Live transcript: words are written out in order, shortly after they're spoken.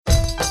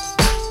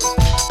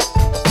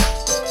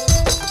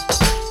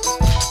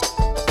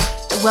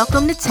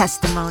Welcome to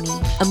Testimony,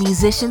 a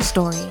musician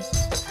story.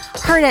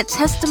 Heard at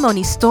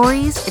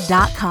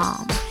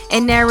testimonystories.com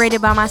and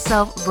narrated by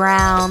myself,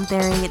 Brown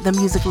Theory, the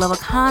music lover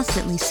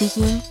constantly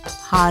seeking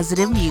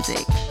positive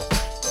music.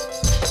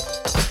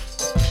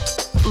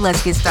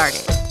 Let's get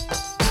started.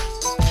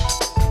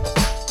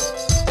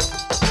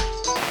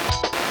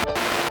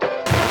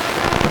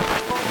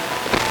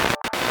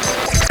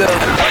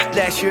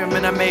 Last year,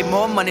 man, I made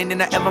more money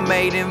than I ever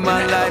made in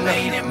my life.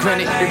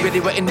 Granted, it really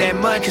wasn't that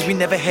much, cause we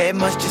never had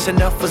much. Just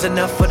enough was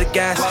enough for the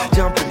guys.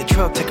 Jump in the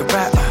truck, take a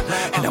ride,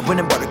 and I went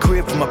and bought a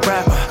crib for my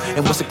bride.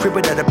 And once a crib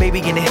without a baby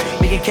in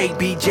it, me and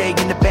KBJ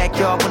in the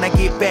backyard. When I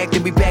get back,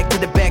 then we back to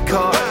the back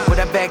car. When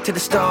I back to the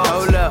stars.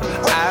 Hold up,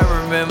 I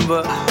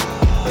remember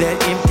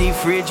that empty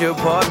fridge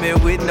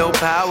apartment with no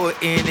power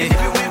in it.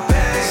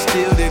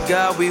 Still to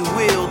God we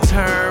will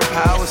turn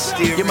power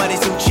steering. Your money's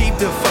too cheap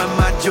to fund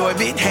my joy.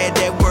 It had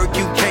that work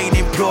you can't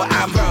employ.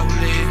 I'm rolling.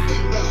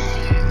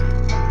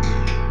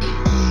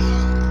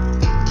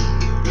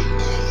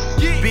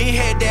 Being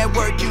had that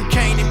work you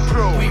can't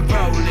employ. We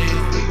rolling.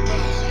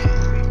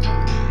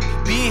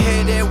 Being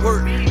had that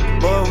work.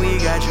 Boy, we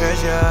got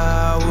treasure.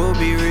 We'll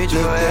be rich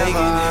forever. They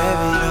can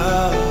have it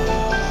all.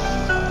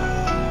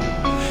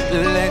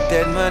 Let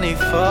that money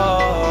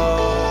fall.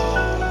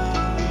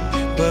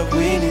 But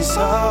when it's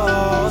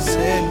all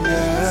said and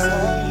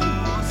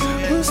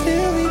done, we'll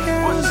still be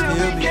girls,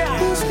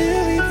 we'll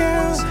still be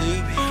girls,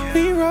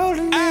 we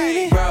rolling,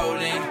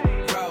 rolling.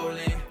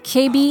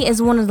 KB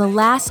is one of the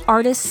last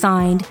artists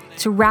signed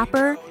to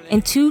rapper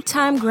and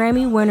two-time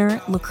Grammy winner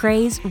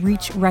Lecrae's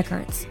Reach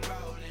Records.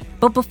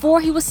 But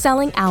before he was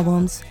selling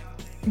albums,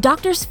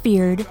 doctors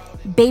feared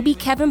baby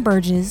Kevin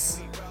Burgess,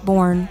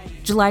 born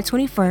July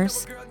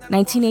 21st,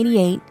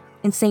 1988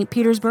 in St.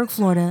 Petersburg,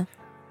 Florida,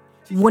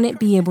 wouldn't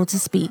be able to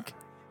speak.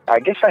 I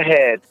guess I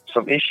had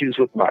some issues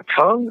with my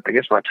tongue. I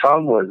guess my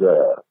tongue was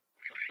the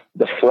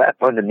flap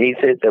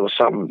underneath it. There was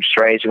something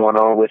strange going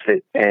on with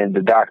it. And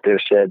the doctor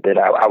said that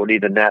I would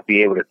either not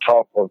be able to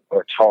talk or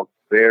talk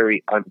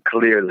very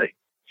unclearly.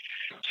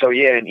 So,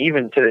 yeah, and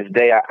even to this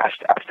day, I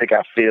think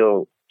I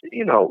feel,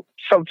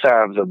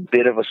 sometimes a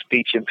bit of a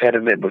speech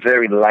impediment, but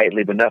very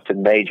lightly, but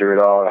nothing major at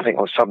all. I think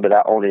it was something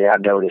that I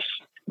noticed.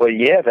 But,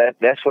 yeah,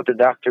 that's what the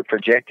doctor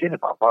projected.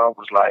 And my mom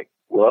was like,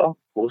 well,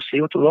 we'll see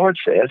what the Lord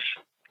says.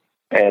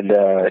 And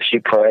she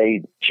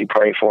prayed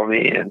for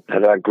me. And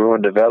as I grew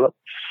and developed,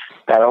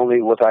 not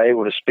only was I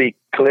able to speak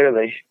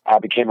clearly, I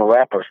became a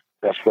rapper.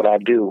 That's what I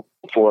do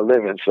for a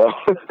living. So,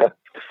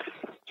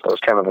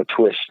 it's kind of a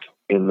twist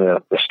in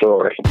the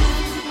story.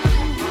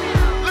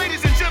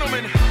 Ladies and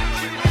gentlemen,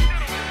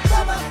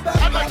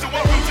 I'd like to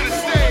welcome to the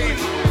stage.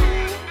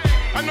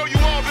 I know you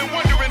all been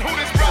wondering who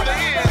this brother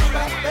is.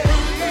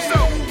 So,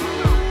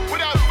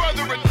 without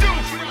further ado,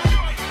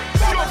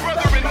 your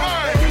brother and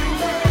mine,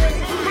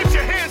 put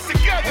your hands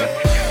together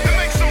and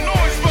make some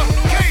noise for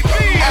KB.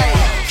 Hey,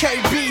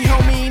 KB,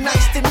 homie,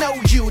 nice to know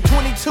you.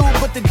 22,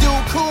 but the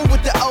dude cool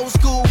with the old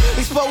school.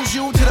 Expose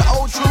you to the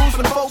old truths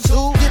from the folks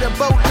who did a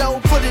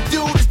boatload for the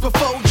dudes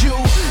before you.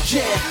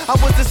 Yeah, I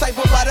was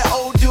discipled by the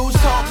old dudes.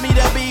 Taught me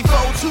to be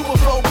 4-2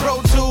 before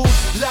Pro Tools.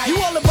 You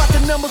all about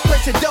the numbers,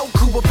 play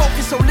Sudoku, but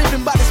focus on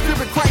living by the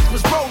spirit Christ was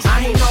rose.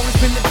 I ain't always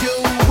been the dude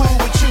who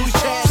would choose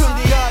chance. Took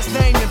God's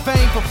name in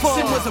vain for fun.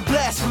 Sin was a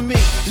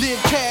blasphemy. Live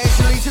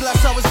casually till I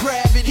saw his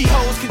gravity. He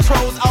holds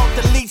controls off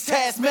the least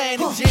task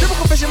managing.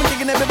 Biblical fisherman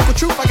kicking that biblical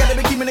truth. I gotta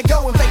be keeping it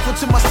going. Faithful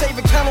to my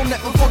savior, count on that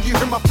before you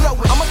hear my flow.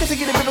 I'ma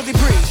continue to biblically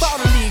preach. Fall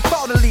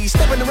the lead,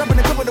 stepping the weapon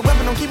and clipping the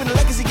weapon. I'm keeping the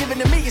legacy given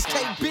to me. It's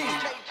KB.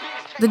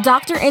 The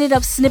doctor ended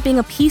up snipping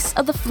a piece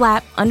of the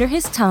flap under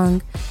his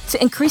tongue to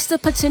increase the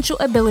potential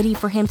ability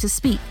for him to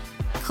speak.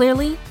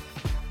 Clearly,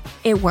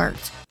 it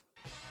worked.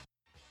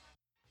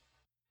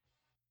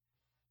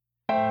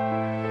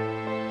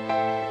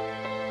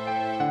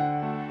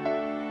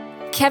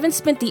 Kevin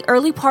spent the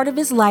early part of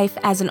his life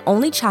as an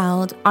only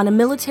child on a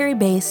military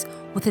base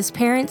with his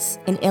parents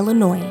in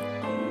Illinois.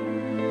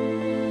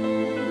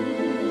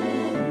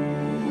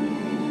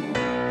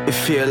 It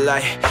feel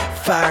like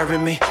fire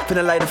in me,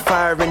 finna light a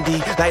fire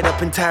indeed. Light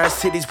up entire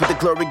cities with the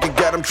glory of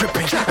God, I'm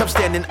tripping. I'm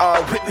standing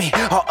all with me,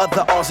 all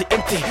other alls are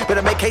empty.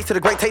 Better make haste to the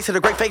great taste of the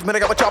great faith, man, I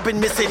got what y'all been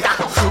missing.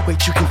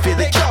 Wait, you can feel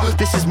it, yo.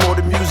 This is more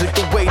than music,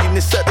 the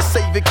weightiness of the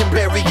Savior can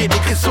bury it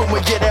and consume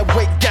it. Yeah, that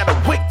weight gotta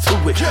wake to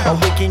it.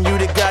 Awaken you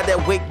to God,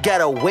 that weight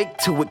gotta wake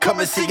to it.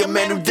 Come and see a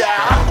man who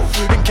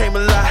died and came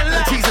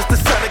alive. Jesus, the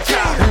Son of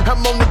God.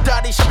 I'm on the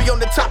dot, he should be on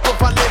the top of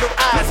our little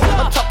eyes.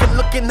 I'm talking,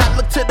 looking, I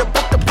look to the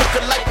book of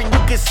life, and you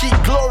can see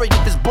glory.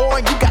 If it's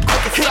boring, you got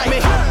quick sight. Me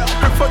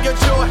for your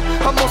joy,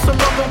 I'm on some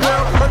other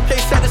world. Earth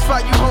can't satisfy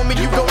you, homie,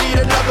 you gon'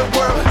 need another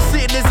world.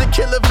 Sin is a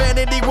killer,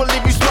 vanity will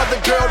leave you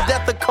smothered, girl.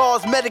 Death will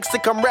cause medics to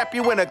come wrap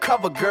you in a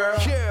cover, girl.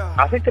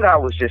 I think that I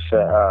was just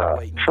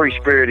a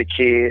free-spirited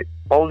kid,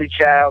 only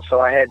child, so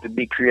I had to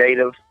be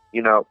creative,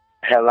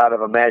 had a lot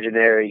of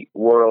imaginary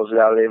worlds that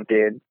I lived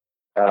in,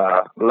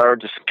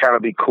 learned to kind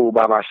of be cool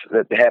by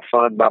myself, to have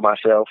fun by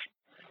myself,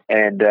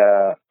 and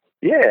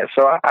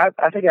so I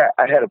think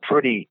I had a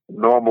pretty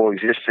normal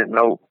existence,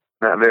 not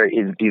very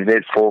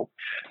eventful,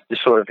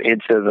 just sort of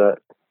into the,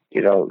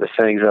 the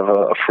things of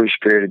a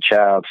free-spirited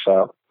child.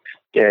 So,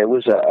 yeah, it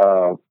was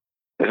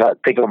if I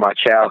think of my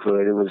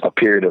childhood, it was a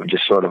period of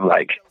just sort of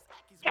like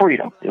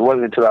freedom. It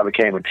wasn't until I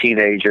became a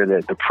teenager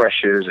that the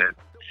pressures and,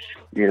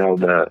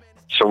 the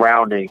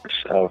surroundings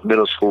of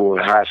middle school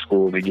and high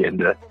school began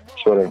to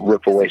sort of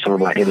rip away some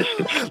of my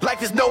innocence. Like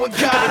there's no one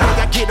God,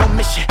 I get on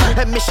mission.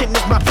 That mission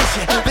is my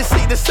vision. To see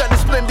the sun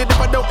is splendid. If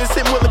I notice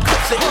it, will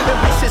eclipse it.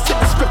 Ambitious in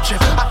the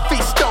scripture. I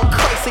feast on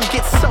Christ and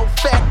get so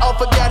fat. All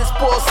forgot his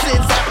spoiled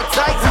sins,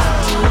 appetites.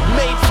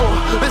 Made for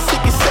the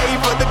sick and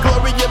savor. The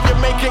glory of your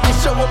maker and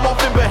show him off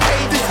in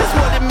behavior. This is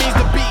what it means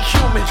to be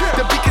human.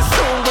 To be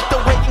consumed with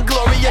the weight and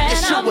glory of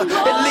Yeshua.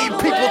 And lead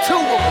people to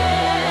him.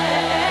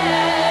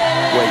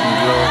 Weight and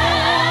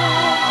glory.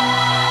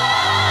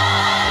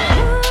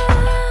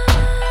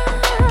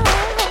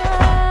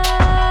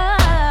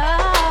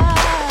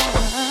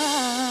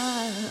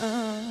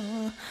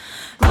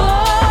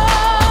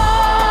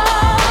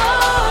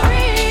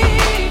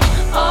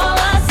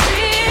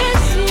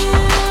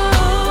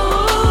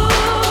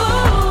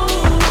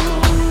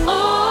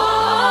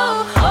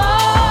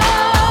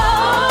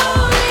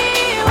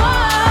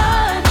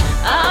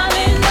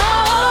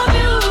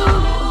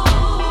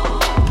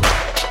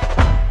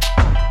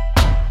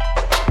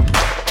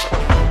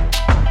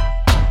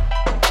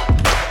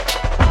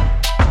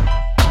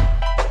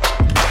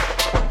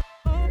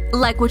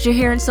 Like what you're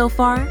hearing so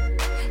far?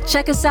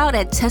 Check us out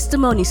at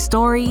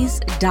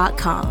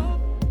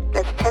testimonystories.com.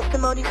 That's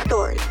testimony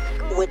stories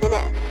with an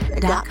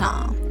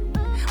S.com.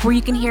 Where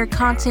you can hear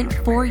content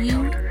for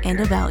you and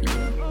about you.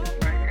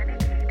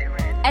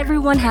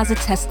 Everyone has a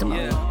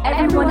testimony.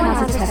 Everyone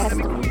has a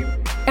testimony.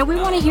 And we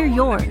want to hear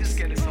yours.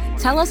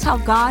 Tell us how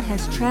God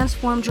has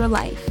transformed your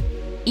life.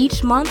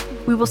 Each month,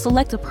 we will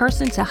select a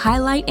person to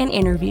highlight and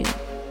interview.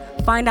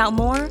 Find out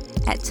more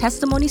at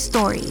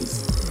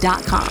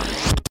testimonystories.com.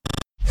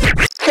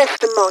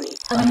 Testimony.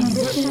 A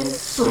musician's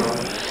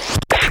story.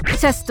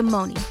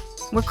 Testimony,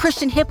 where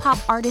Christian hip-hop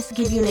artists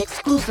give you an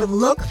exclusive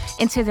look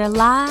into their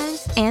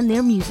lives and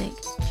their music.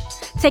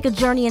 Take a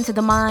journey into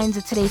the minds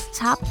of today's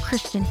top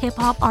Christian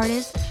hip-hop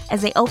artists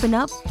as they open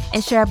up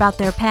and share about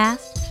their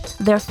past,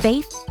 their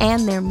faith,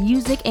 and their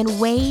music in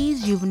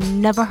ways you've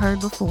never heard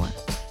before.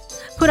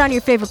 Put on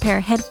your favorite pair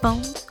of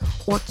headphones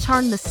or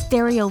turn the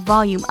stereo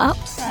volume up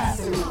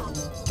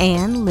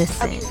and A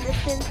listen.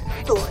 musician's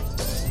story.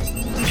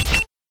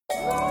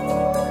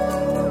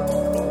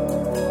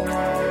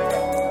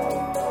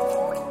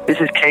 This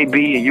is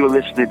KB, and you're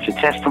listening to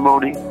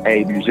Testimony,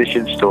 a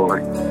musician's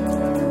story.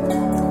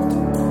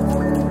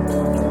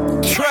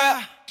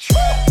 Trap.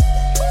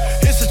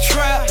 It's a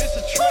trap.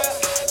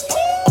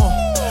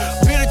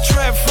 Been a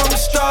trap from the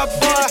start,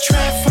 boy.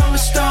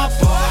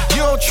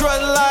 You don't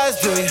trust lies,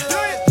 do you?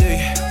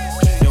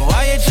 Then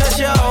why you trust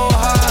your own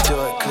heart? Do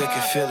it, click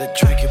it, feel it,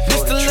 drink it,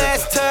 pull the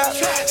last time.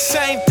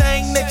 Same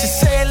thing that you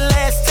said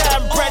last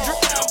time, brethren.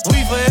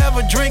 We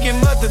forever drinking,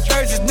 but the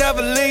thirst is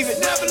never leaving.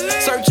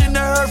 Searching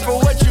the earth for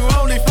what you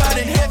only find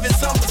in heaven.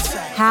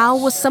 How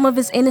was some of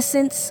his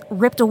innocence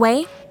ripped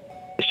away?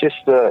 It's just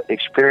the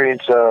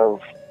experience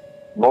of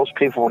most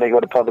people when they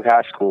go to public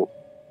high school.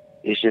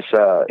 It's just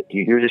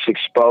you're just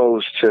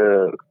exposed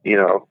to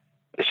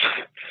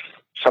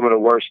some of the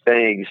worst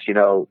things.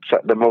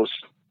 The most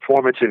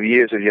formative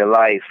years of your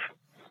life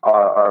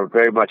are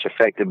very much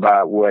affected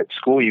by what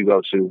school you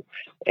go to,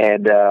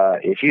 and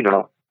if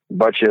a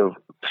bunch of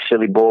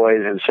silly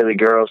boys and silly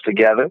girls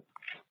together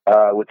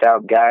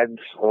without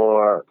guidance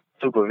or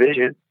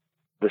supervision,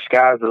 the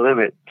sky's the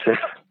limit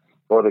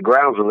or the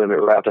ground's the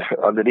limit, rather,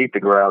 underneath the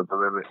ground's the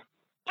limit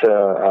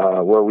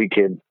to where we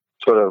can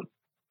sort of,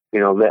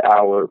 let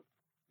our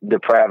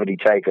depravity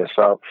take us.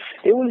 So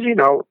it was, in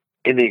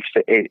the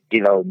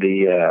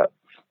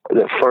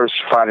first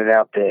finding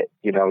out that,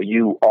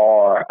 you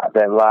are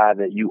that lie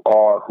that you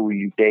are who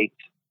you date.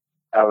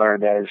 I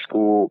learned that in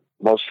school.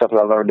 Most stuff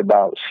I learned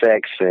about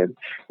sex and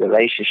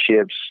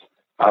relationships,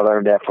 I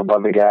learned that from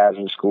other guys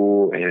in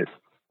school, and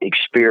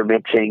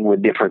experimenting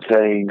with different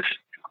things.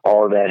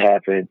 All of that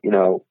happened, in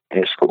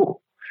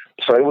school.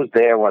 So it was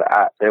there when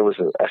there was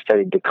a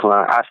steady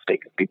decline. I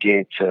think I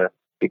began to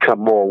become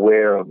more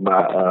aware of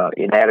my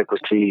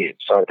inadequacy and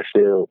started to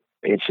feel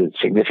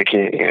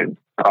insignificant and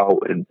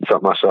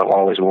felt myself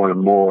always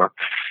wanting more.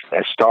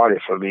 That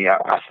started for me,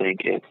 I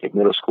think, in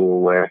middle school,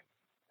 where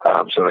so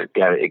I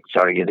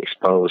started getting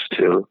exposed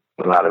to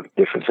a lot of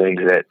different things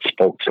that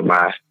spoke to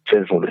my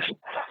sinfulness.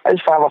 I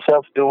just found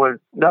myself doing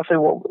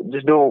nothing,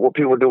 just doing what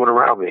people were doing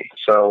around me.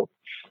 So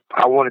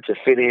I wanted to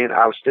fit in.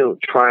 I was still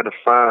trying to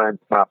find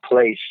my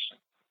place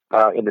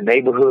in the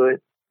neighborhood,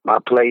 my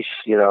place,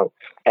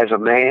 as a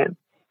man.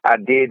 I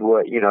did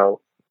what you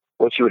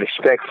would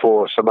expect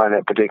for somebody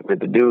that particular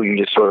to do. You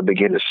just sort of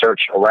begin to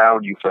search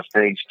around you for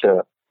things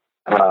to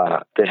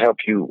help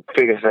you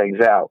figure things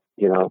out,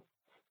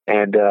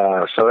 And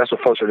so that's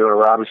what folks are doing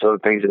around me, some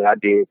of the things that I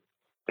did.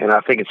 And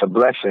I think it's a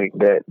blessing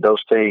that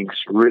those things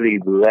really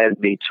led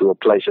me to a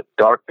place of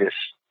darkness,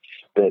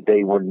 that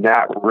they were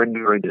not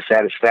rendering the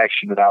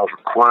satisfaction that I was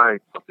requiring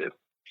from them.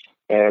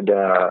 And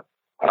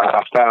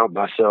I found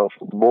myself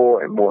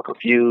more and more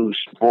confused,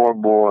 more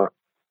and more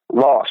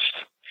lost,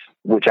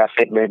 which I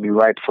think made me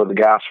ripe for the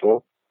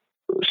gospel.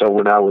 So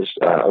when I was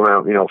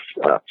around,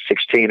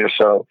 16 or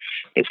so,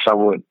 and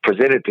someone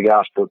presented the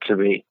gospel to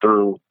me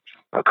through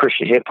a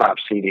Christian hip hop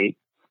CD,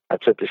 I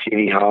took the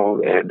CD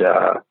home, and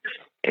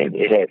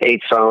it had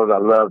 8 songs. I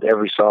loved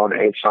every song.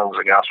 The 8 songs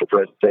was a gospel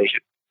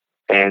presentation,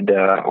 and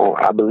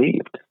I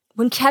believed.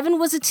 When Kevin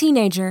was a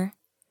teenager,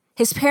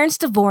 his parents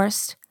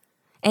divorced,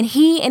 and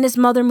he and his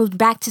mother moved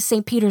back to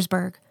St.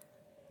 Petersburg.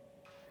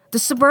 The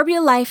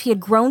suburbia life he had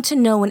grown to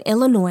know in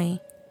Illinois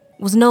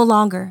was no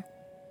longer,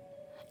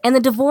 and the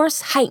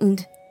divorce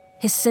heightened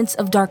his sense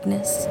of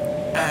darkness.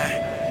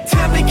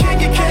 Tell me, can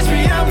you catch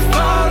me? I'm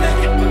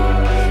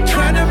falling.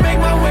 Trying to make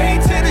my way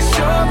to the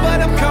shore,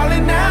 but I'm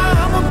calling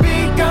now. I'ma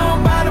be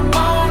gone by the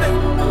morning.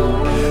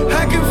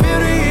 I can feel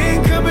the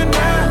end coming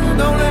down.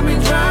 Don't let me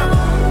drown.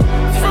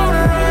 Float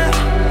around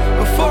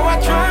before I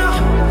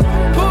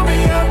drown. Pull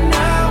me up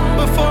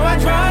now before I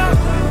drown.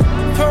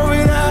 Throw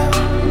it out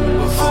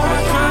before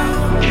I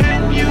drown.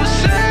 Can you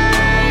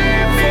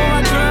save before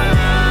I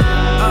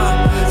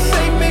drown?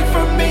 Save me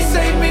from me,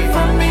 save me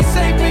from me,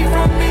 save me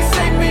from me,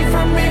 save me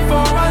from me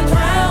before I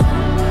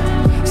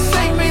drown.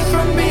 Save me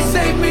from me,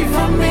 save me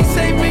from me,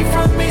 save me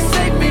from me,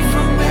 save me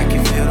from me. I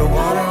can feel the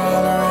water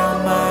all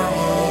around my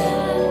head,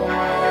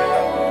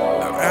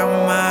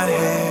 around my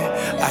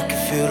head. I can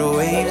feel the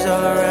waves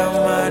all around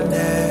my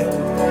neck.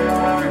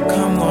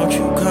 Come won't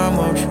you, come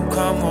won't you,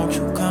 come won't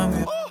you, come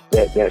here.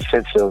 That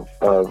sense of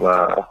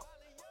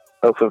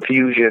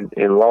confusion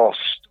and loss.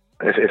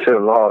 Instead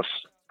of loss,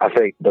 I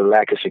think the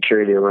lack of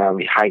security around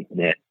me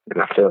heightened it,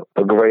 and I felt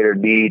a greater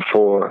need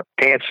for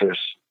answers.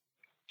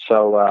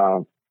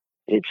 So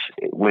it's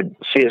when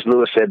C.S.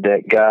 Lewis said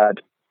that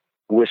God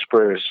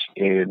whispers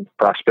in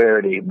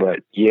prosperity but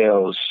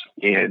yells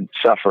in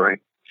suffering,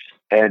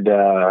 and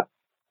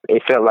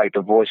it felt like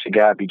the voice of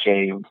God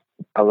became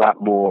a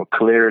lot more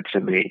clear to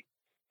me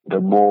the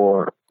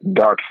more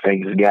dark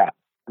things got.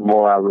 The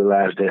more I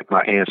realized that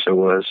my answer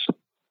was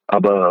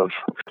above.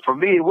 For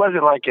me, it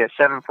wasn't like at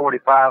 7:45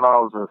 I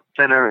was a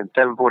sinner and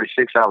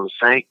 7:46 I was a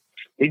saint.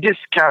 It just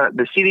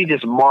the CD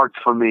just marked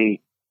for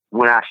me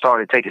when I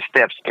started taking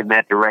steps in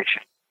that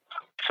direction.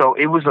 So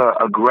it was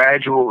a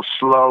gradual,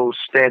 slow,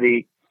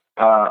 steady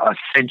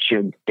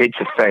ascension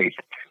into faith.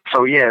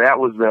 So yeah, I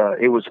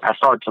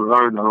started to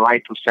learn the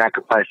life of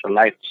sacrifice, the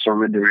life of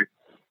surrendering,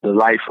 the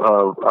life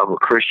of a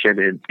Christian,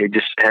 and it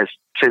just has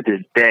to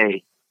this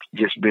day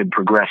just been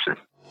progressive.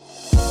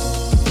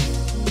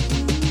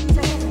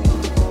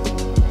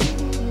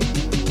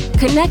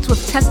 Connect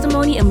with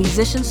Testimony, a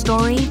musician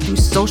story, through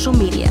social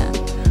media.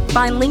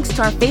 Find links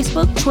to our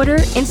Facebook, Twitter,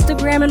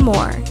 Instagram, and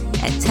more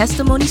at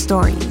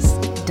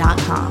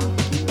testimonystories.com.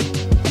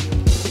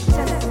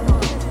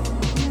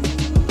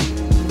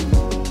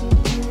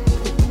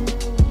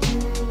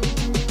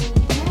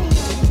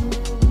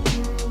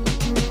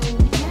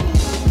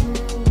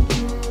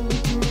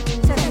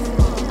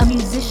 A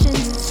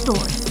musician's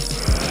story.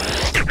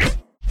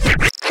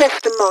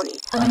 Testimony.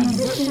 A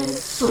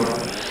musician's story.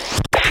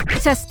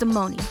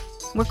 Testimony,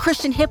 where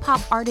Christian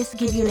hip-hop artists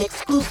give you an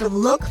exclusive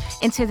look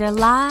into their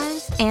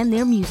lives and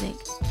their music.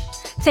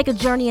 Take a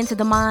journey into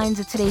the minds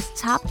of today's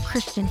top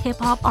Christian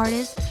hip-hop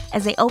artists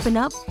as they open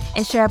up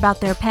and share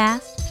about their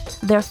past,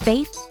 their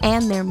faith,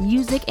 and their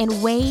music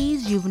in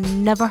ways you've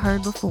never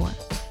heard before.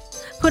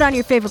 Put on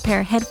your favorite pair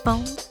of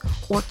headphones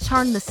or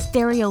turn the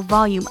stereo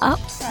volume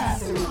up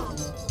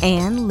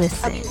and A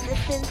listen.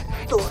 musician's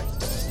story.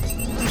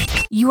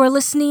 You are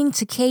listening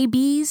to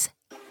KB's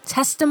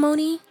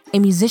Testimony, a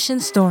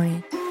musician's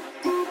story.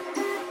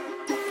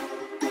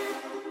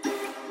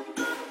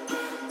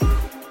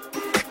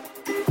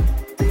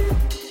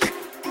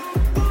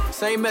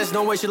 Same mess,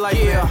 don't waste your life.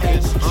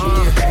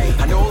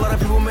 I know a lot of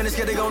people, man, it's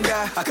scared they gon'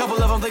 die. A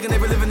couple of them thinking they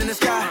be living in the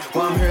sky.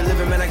 While I'm here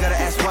living, man, I gotta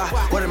ask why.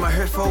 What am I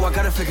here for? I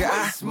gotta figure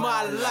out.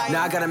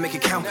 Now I gotta make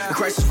it count. The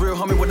crisis real,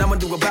 homie, what I'ma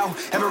do about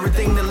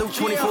everything that Luke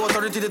 24,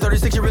 33 to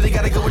 36, you really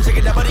gotta go and check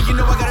it out. But you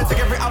know I gotta take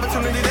every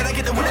opportunity that I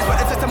get to witness by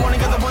the testimony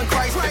of the one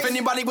Christ. If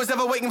anybody was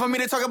ever waiting for me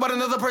to talk about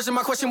another person,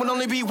 my question would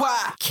only be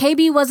why.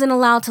 KB wasn't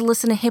allowed to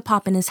listen to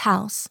hip-hop in his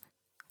house.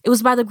 It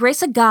was by the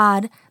grace of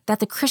God that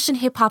the Christian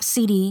hip-hop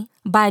CD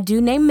by a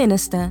dude named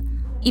Minister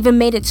even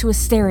made it to his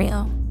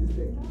stereo.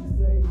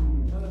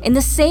 In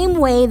the same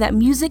way that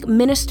music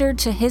ministered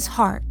to his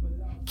heart,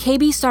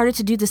 KB started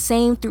to do the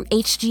same through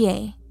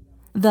HGA,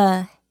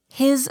 the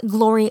His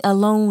Glory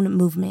Alone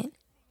movement.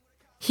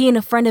 He and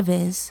a friend of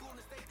his,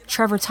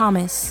 Trevor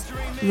Thomas,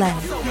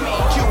 led.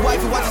 Cute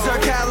wife who watches her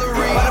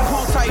calories. By the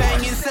pool type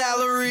banging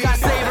salary. Got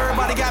saved,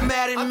 everybody got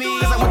mad at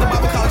me. Cause I went to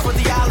Bible college for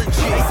theology.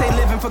 They say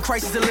living for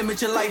Christ is to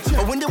limit your life.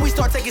 But when did we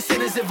start taking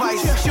sinners'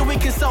 advice? Should we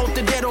consult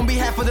the dead on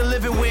behalf of the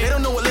living when they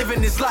don't know what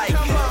living is like?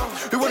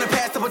 We wanna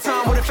pass the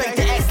baton with a faith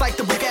that acts like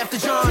the book after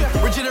John.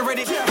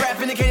 Regenerated, rap,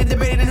 vindicated,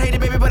 debated, and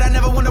hated, baby, but I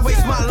never wanna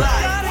waste my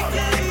life.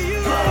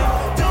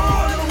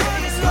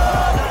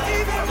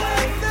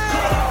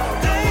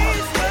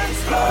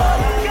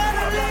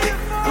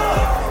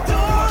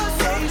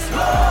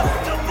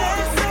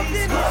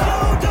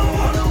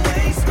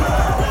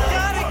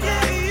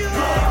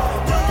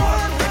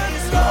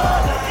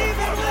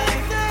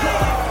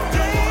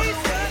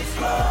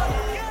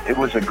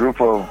 was a group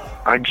of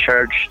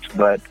unchurched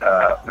but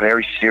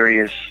very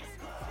serious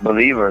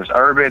believers,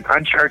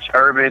 unchurched,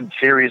 urban,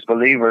 serious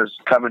believers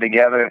coming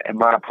together in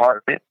my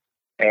apartment.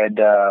 And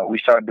we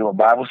started doing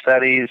Bible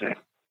studies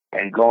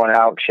and going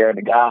out, sharing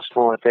the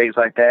gospel and things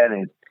like that.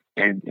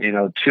 And you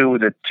know, 2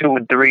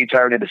 and 3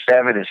 turned into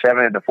 7, and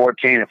 7 into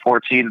 14, and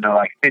 14 into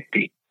like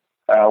 50,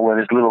 where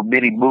this little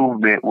mini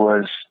movement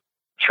was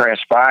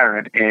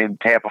transpiring in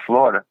Tampa,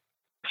 Florida.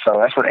 So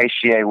that's what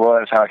HGA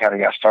was, how it kind of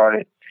got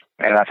started.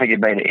 And I think it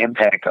made an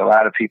impact. A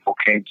lot of people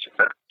came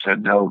to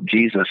know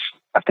Jesus,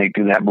 I think,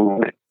 through that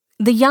movement.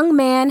 The young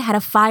man had a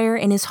fire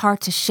in his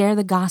heart to share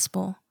the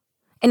gospel.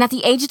 And at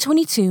the age of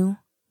 22,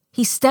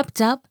 he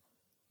stepped up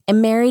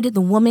and married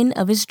the woman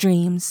of his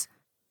dreams,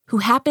 who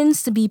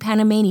happens to be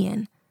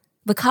Panamanian.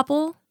 The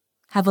couple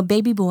have a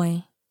baby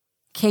boy,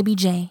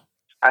 KBJ.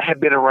 I had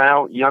been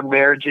around young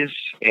marriages,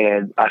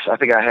 and I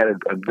think I had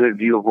a good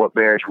view of what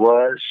marriage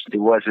was. It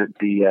wasn't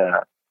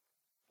the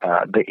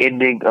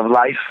ending of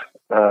life,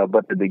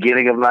 but the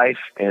beginning of life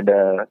and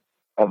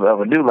of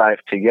a new life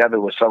together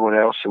with someone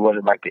else. It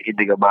wasn't like the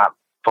ending of my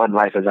fun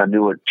life as I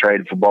knew it,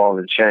 trading for ball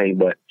and chain.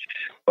 But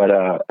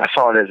I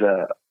saw it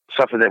as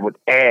something that would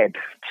add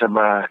to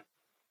my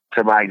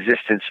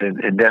existence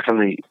and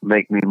definitely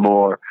make me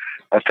more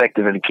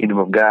effective in the kingdom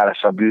of God.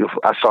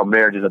 I saw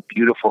marriage as a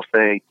beautiful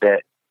thing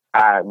that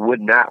I would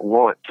not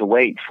want to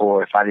wait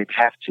for if I didn't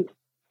have to.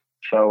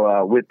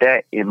 So with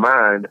that in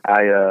mind,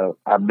 I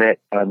met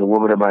the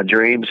woman of my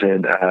dreams,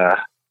 and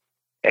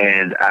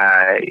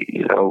I,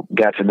 you know,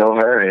 got to know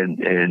her,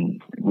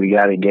 and we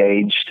got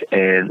engaged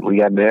and we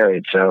got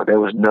married. So there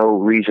was no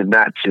reason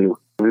not to.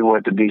 We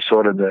wanted to be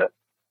sort of a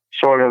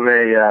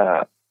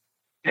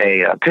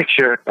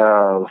picture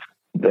of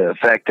the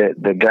fact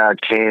that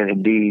God can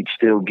indeed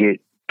still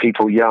get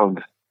people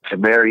young to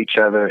marry each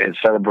other and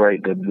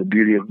celebrate the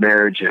beauty of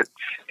marriage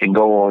and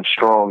go on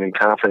strong and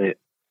confident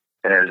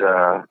as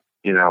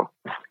you know,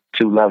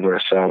 two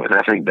lovers. So, and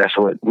I think that's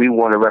what we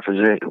want to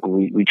represent.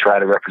 We try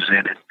to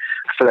represent it.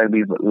 I feel like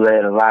we've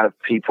led a lot of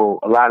people,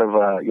 a lot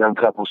of young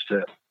couples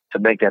to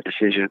make that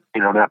decision.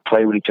 You know, not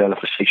play with each other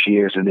for 6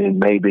 years and then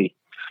maybe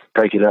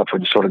break it up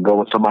and sort of go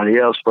with somebody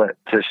else. But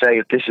to say,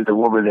 if this is the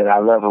woman that I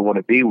love and want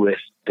to be with,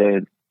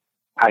 then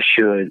I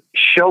should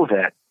show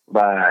that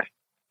by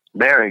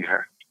marrying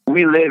her.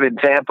 We live in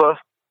Tampa,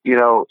 you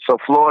know, so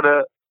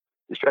Florida,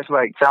 especially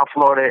like South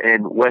Florida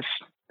and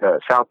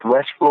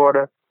Southwest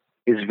Florida,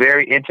 is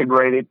very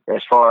integrated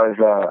as far as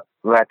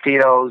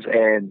Latinos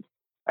and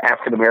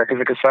African Americans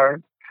are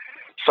concerned.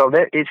 So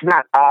that it's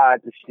not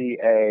odd to see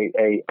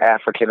a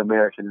African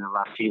American and a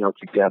Latino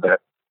together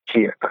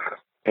here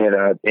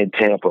in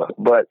Tampa.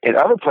 But in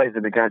other places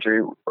in the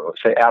country,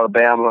 say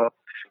Alabama,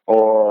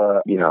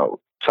 or you know,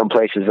 some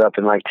places up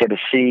in like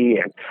Tennessee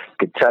and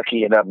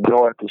Kentucky and up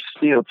north, is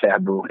still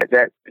taboo.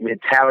 That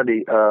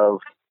mentality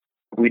of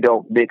we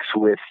don't mix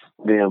with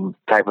them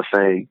type of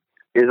thing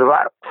is a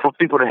lot for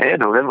people to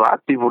handle. There's a lot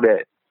of people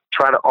that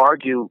try to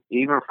argue,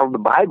 even from the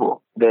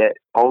Bible, that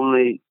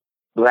only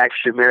blacks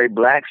should marry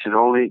blacks, and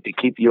only to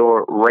keep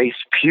your race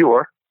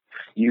pure,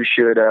 you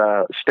should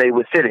stay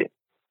within it,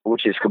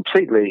 which is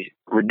completely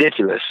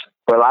ridiculous.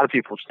 But a lot of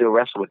people still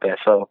wrestle with that.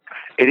 So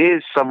it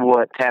is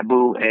somewhat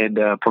taboo and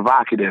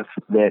provocative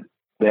that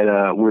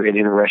we're in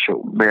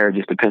interracial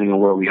marriages, depending on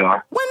where we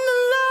are. When the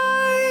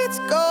lights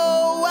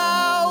go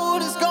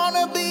out, it's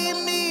gonna be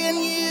me and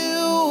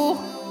you.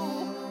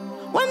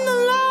 When the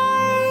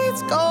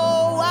lights go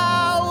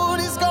out,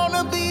 it's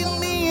gonna be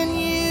me and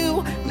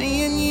you,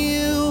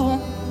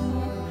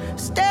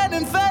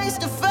 standing face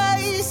to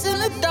face in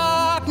the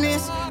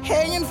darkness,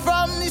 hanging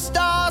from the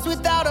stars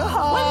without a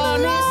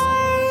harness. When the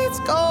lights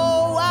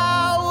go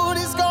out,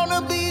 it's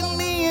gonna be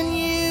me and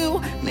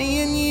you,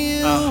 me and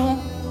you.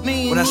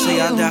 When I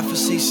say I die for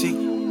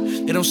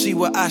CC, they don't see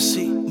what I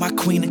see. My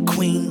queen of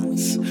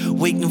queens,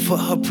 waiting for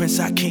her prince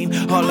I came.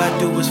 All I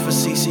do is for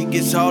CC,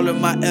 gets all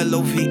of my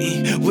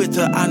LOVE. With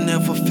her I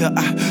never felt,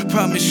 I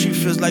promise she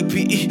feels like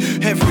PE.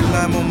 Every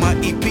line on my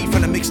EP,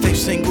 from the mixtape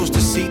singles to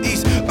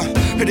CDs.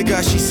 Pray to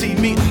God she see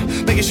me,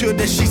 making sure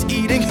that she's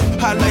eating.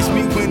 Highlights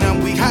me when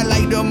I'm weak,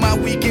 highlight on my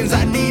weekends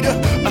I need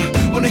her.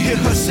 Wanna hear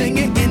her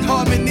singing in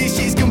harmony,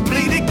 she's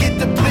completed, get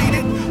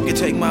depleted. You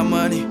take my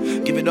money,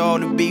 give it all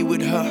to be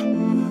with her.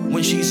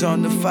 When she's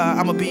on the fire,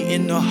 I'ma be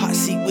in the hot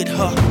seat with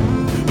her.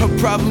 Her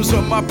problems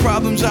are my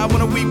problems, I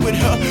wanna weep with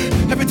her.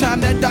 Every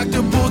time that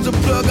doctor pulls the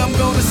plug, I'm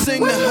gonna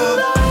sing to her.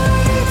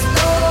 Lights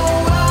go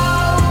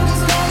out,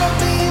 it's gonna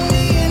be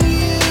me and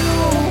you.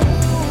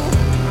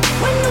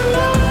 When the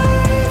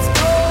lights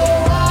go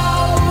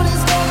out,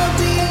 it's gonna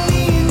be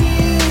me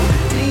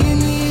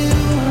and you,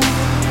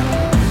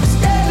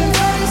 standing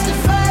face to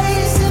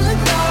face in the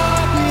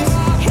darkness,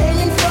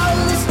 hanging from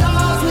the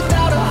stars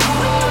without a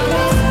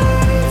harness.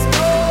 Lights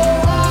go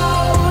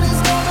out,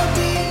 it's gonna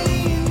be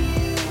me and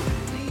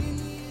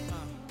you.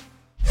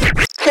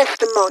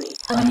 Testimony.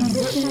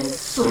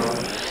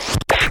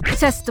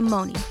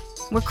 Testimony,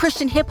 where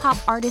Christian hip-hop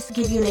artists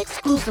give you an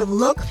exclusive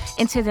look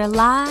into their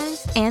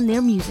lives and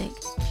their music.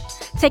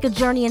 Take a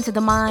journey into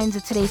the minds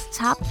of today's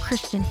top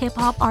Christian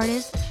hip-hop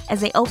artists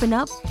as they open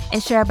up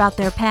and share about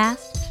their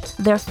past,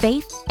 their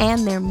faith,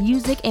 and their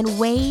music in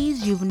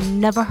ways you've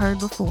never heard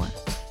before.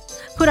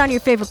 Put on your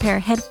favorite pair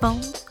of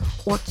headphones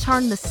or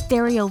turn the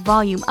stereo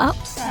volume up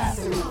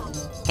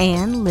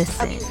and A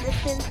listen.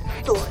 musician's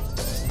story.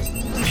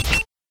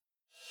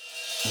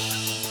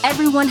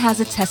 Everyone has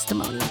a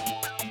testimony,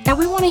 and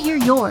we want to hear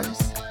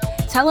yours.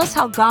 Tell us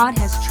how God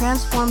has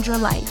transformed your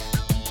life.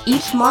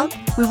 Each month,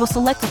 we will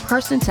select a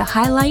person to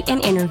highlight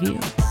and interview.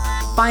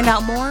 Find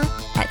out more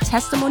at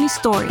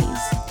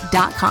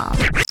testimonystories.com.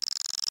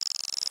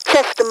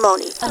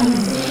 Testimony.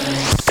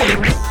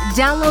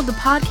 Download the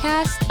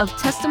podcast of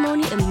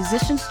Testimony, a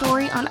Musician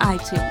Story on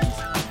iTunes.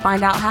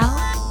 Find out how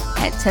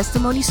at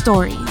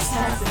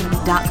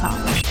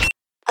testimonystories.com.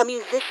 A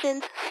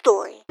musician's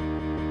story.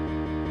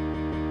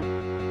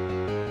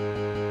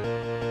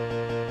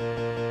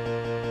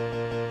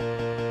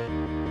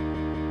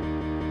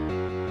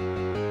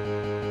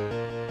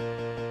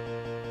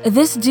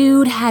 This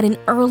dude had an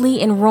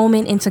early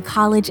enrollment into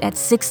college at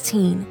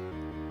 16,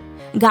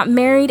 got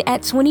married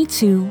at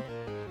 22,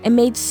 and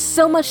made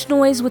so much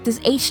noise with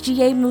his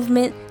HGA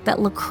movement that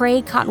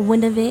Lecrae caught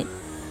wind of it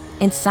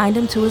and signed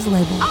him to his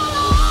label.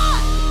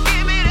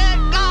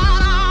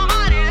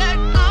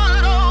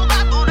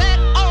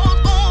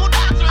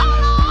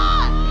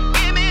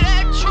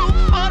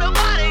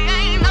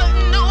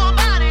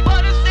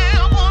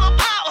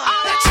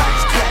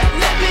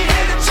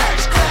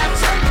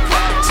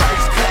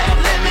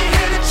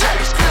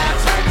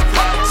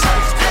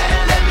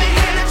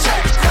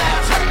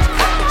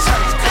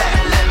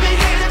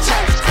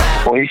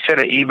 Well, he sent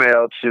an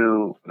email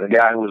to the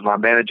guy who was my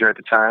manager at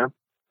the time,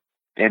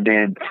 and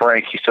then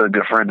Frank, he's still a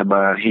good friend of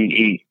mine.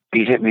 He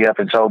hit me up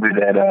and told me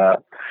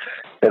that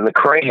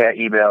Lecrae had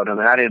emailed him,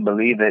 and I didn't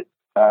believe it.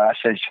 I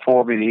said,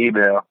 forward me the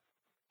email,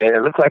 and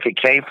it looked like it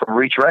came from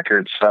Reach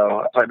Records. So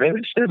I was like, maybe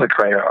it's still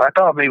Lecrae. Or I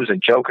thought maybe it was a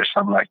joke or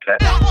something like that.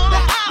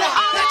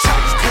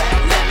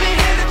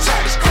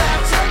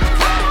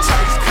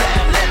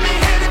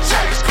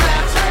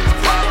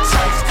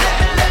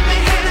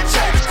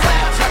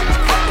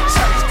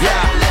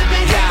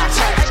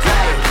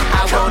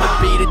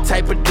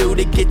 Type of dude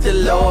to get the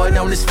Lord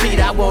on his feet.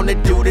 I wanna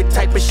do the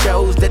type of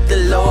shows that the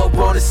Lord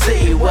wanna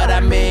see. What I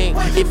mean,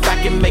 if I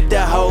can make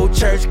the whole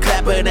church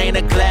clap, it ain't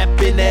a clap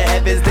in the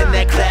heavens, then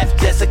that clap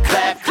just a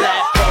clap,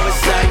 clap. For his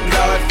son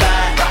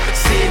glorified,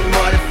 sin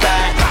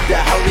mortified. The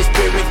Holy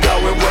Spirit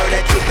going word,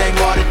 that truth ain't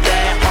watered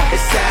down. It's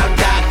sound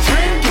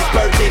doctrine, gets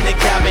birds in the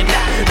coming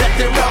out.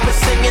 Nothing wrong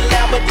with singing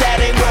loud, but that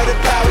ain't where the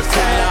power's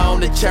down.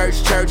 The church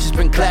has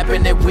been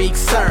clapping at weak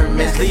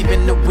sermons,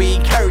 leaving the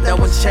weak hurt. No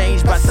one's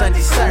changed by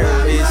Sunday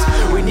service.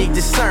 We need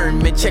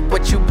discernment, check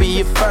what you be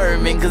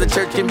affirming, cause the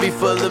church can be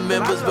full of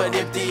members but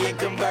empty in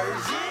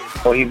conversion.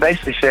 Well, he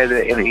basically said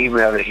that in the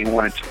email that he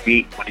wanted to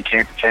meet when he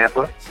came to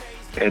Tampa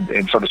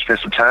and sort of spend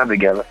some time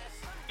together.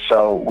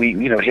 So we,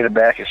 hit him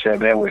back and said,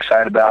 man, we're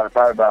excited about it.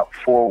 Probably about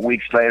 4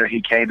 weeks later,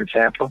 he came to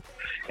Tampa.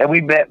 And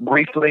we met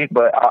briefly,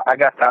 but I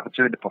got the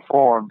opportunity to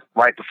perform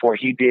right before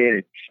he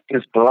did. He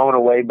was blown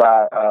away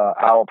by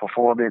our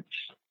performance,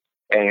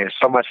 and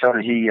so much so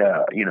that he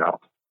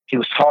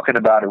was talking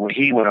about it when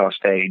he went on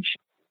stage.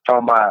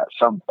 Some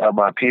of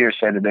my peers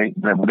said that they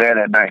were there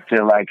that night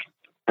feel like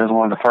it was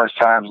one of the first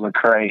times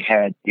Lecrae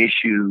had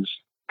issues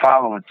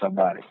following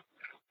somebody.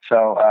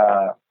 So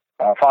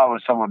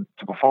following someone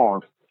to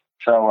perform.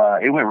 So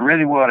it went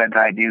really well that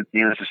night,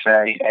 needless to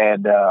say.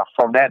 And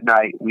from that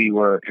night, we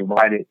were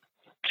invited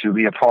to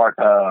be a part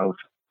of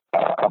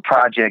a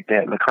project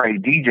that Lecrae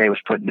DJ was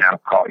putting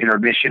out called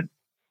Intermission.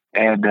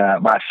 And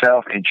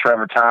myself and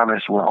Trevor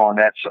Thomas were on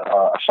that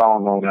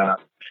song on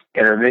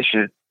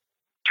Intermission.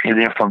 And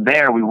then from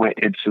there, I went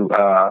into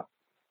a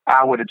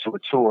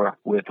tour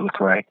with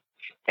Lecrae.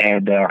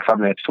 And from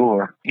that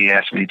tour, he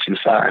asked me to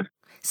sign.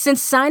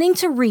 Since signing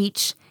to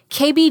Reach,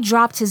 KB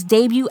dropped his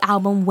debut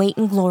album, Weight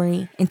and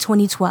Glory, in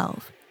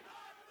 2012.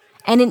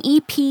 And an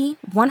EP,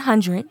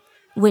 100,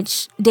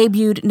 which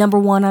debuted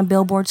 #1 on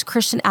Billboard's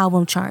Christian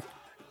album chart.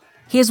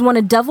 He has won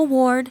a Dove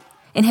Award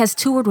and has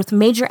toured with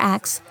major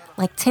acts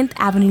like 10th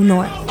Avenue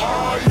North.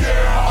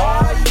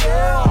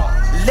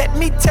 Let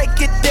me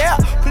take it there,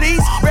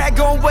 please brag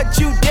on what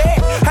you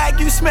did. How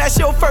you smash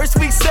your first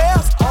week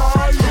sales.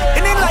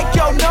 And then like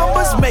your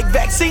numbers, make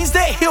vaccines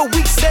that heal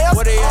weak cells.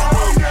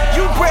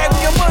 You brag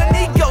when your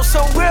money go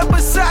somewhere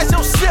besides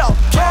yourself.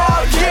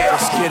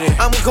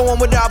 I'm going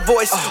with our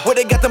voice, where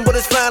they got them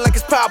bullets flying like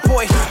it's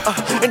PowerPoint.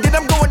 And then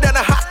I'm going down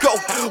to Hosco,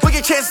 where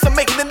your chances of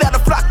making it out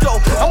of Flacco.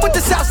 I'm with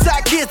the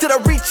Southside kids that I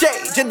reach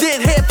age, and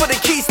then head for the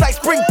keys like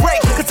spring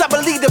break. Cause I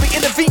believe that we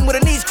intervene when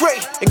the needs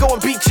great, and go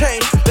and beat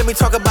change. Let me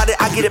talk about it,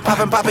 I get it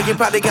poppin', you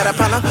probably got a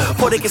problem.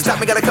 Before they can stop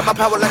me, gotta cut my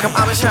power like I'm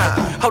Amish.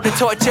 Hold the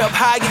torch up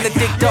high in the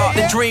dick dark.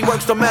 The dream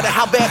works no matter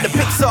how bad the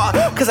pics are.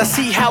 Cause I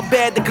see how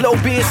bad the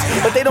globe is,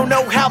 but they don't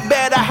know how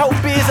bad our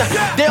hope is.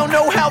 They don't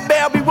know how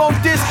bad we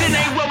want this. Then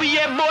ain't where we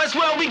at, boys,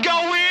 where we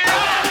going.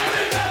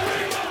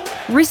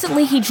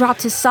 Recently, he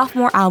dropped his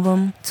sophomore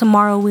album,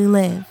 Tomorrow We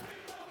Live.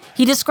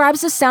 He describes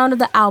the sound of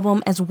the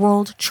album as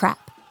world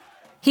trap.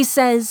 He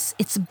says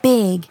it's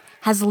big,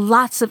 has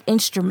lots of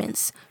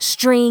instruments,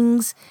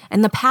 strings,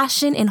 and the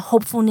passion and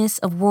hopefulness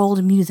of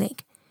world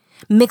music,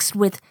 mixed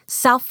with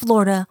South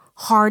Florida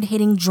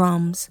hard-hitting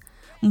drums,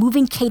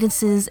 moving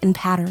cadences and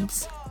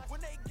patterns.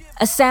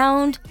 A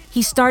sound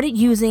he started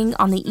using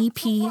on the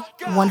EP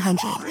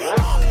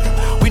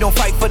 100. We don't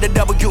fight for the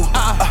W,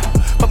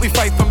 but we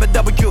fight from the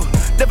W.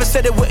 Never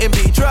said it wouldn't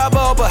be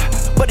trouble,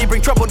 but he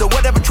bring trouble to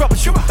whatever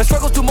troubles you. The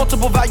struggles through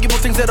multiple valuable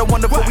things that are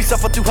wonderful. We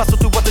suffer to hustle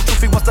through what the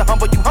truth. He wants to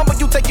humble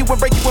you, take you and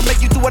break you and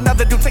make you do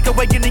another. Do take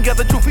away any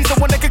other truth. He's the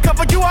one that can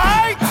cover you.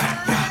 Alright.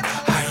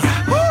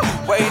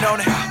 Wait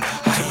on it.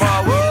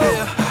 Tomorrow we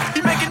live.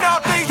 He making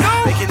all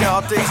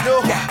things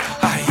new.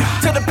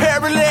 Tell the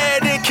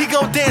paralytic he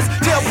gon' dance.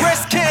 Tell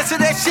breast cancer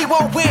that she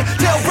won't win.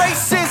 Tell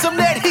racism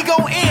that he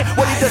gon' end.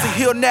 What he doesn't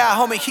heal now,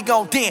 homie, he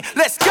gon' den.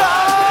 Let's go!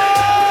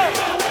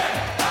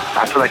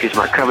 I feel like it's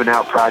my coming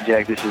out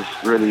project. This is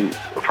really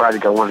a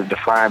project I want to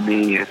define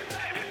me, and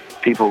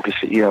people can,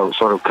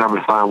 sort of come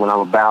and find what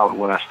I'm about and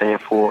what I stand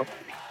for.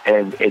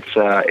 And it's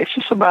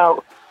just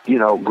about,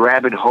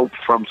 grabbing hope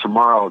from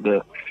tomorrow.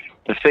 The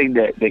thing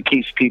that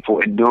keeps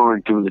people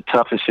enduring through the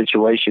toughest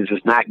situations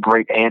is not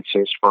great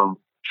answers from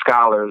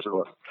scholars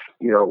or,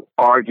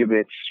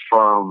 arguments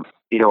from,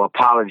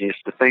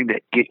 apologists. The thing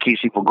that keeps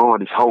people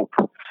going is hope.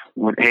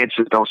 When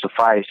answers don't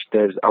suffice,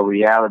 there's a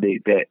reality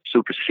that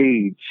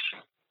supersedes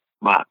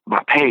my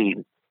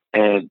pain,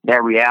 and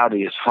that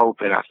reality is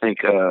hope. And I think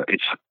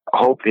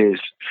hope is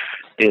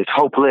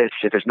hopeless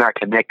if it's not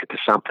connected to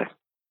something.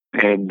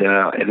 And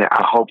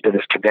I hope that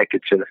it's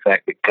connected to the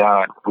fact that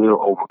God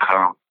will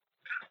overcome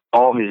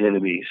all his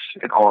enemies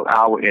and all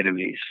our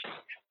enemies.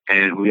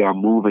 And we are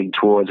moving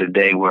towards a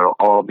day where it'll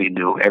all be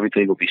new.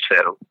 Everything will be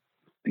settled.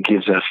 It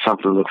gives us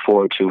something to look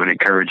forward to and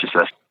encourages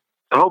us.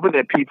 I'm hoping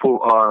that people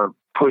are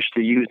pushed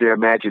to use their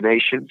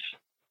imaginations,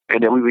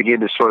 and that we begin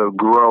to sort of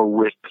grow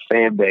with the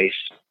fan base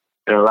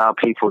and allow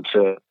people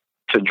to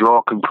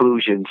draw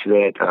conclusions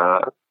that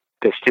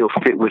still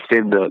fit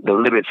within the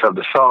limits of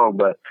the song,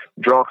 but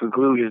draw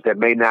conclusions that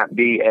may not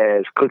be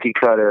as cookie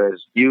cutter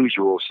as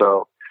usual.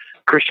 So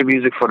Christian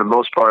music, for the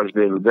most part, has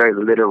been very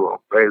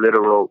literal,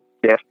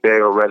 death,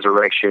 burial,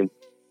 resurrection.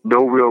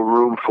 No real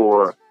room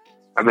for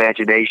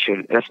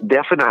imagination. That's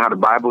definitely not how the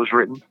Bible is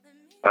written.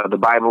 The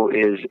Bible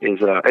is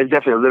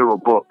definitely a literal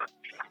book,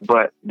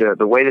 but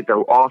the way that the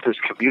authors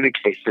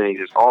communicate things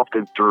is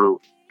often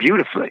through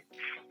beautifully,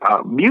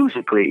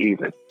 musically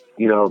even.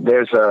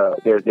 There's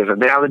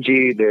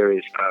analogy.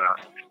 There's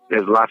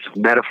lots of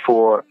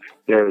metaphor.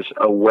 There's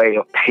a way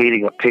of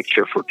painting a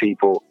picture for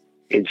people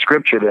in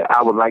Scripture that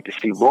I would like to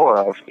see more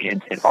of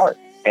in art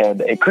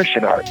and in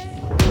Christian art.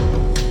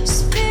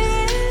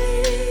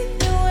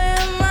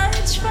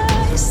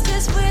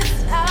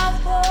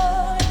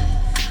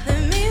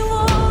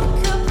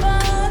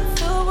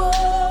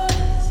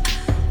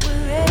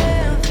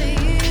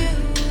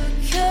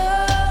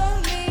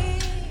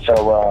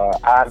 So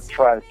I've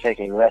tried to take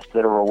a less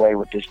literal way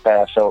with this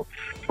path. So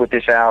with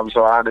this album,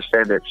 so I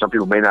understand that some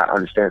people may not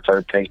understand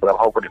certain things, but I'm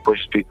hoping it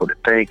pushes people to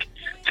think,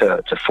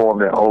 to form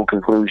their own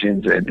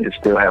conclusions, and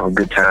still have a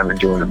good time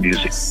enjoying the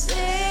music.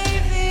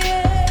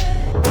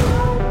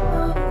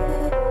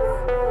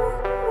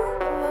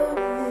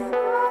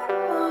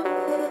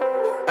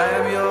 I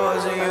am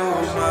yours and you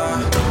are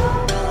mine.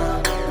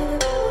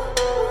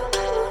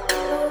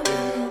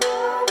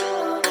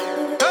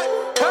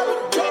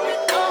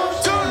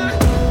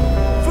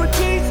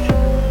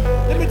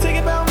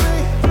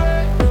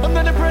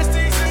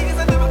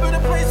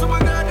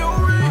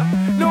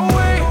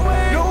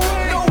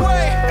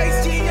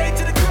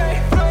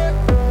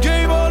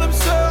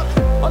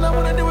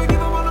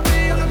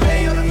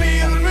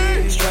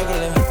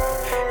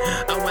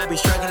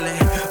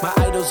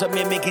 I'm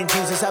mimicking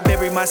Jesus. I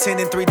buried my sin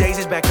in 3 days.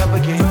 It's back up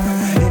again.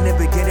 In the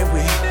beginning,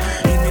 we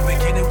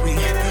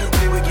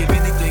would give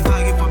anything.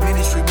 Lying for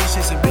ministry,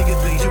 missions, and bigger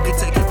things. You can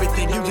take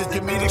everything. You just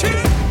give me the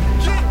key.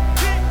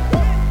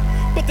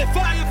 But the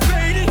fire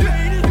faded.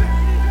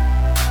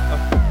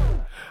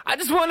 I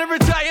just want to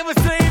retire with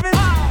savings.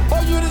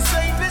 Are you the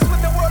safest with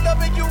the world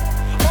loving you?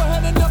 Or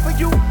had enough of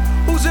you?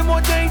 Who's in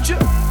more danger?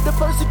 The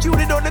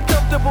persecuted or the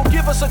comfortable?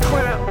 Give us a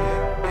crown.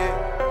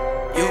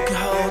 You can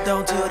hold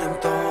on to them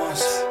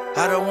thorns.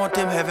 I don't want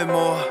them having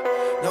more.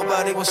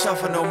 Nobody will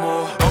suffer no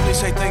more. Only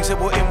say things that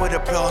will end with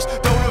applause.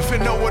 Don't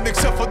offend no one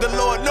except for the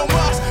Lord. No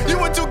mas. You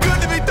were too good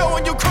to be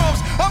throwing your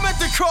crumbs. I'm at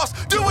the cross.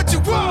 Do what you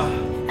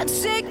want.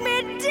 Take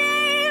me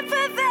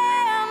deeper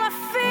than my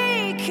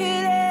feet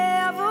could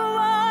ever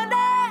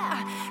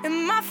wander,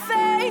 and my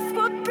faith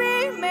would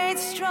be made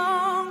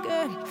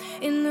stronger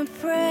in the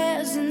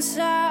presence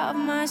of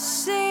my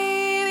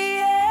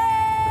Savior.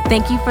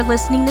 Thank you for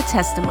listening to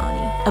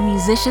Testimony, a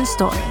musician's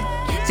story.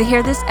 To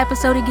hear this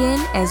episode again,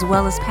 as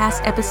well as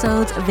past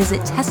episodes, visit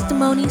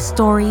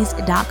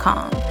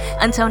testimonystories.com.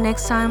 Until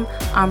next time,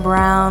 I'm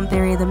Brown,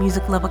 Theory of the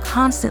Music Lover,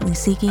 constantly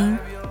seeking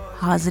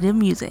positive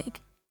music.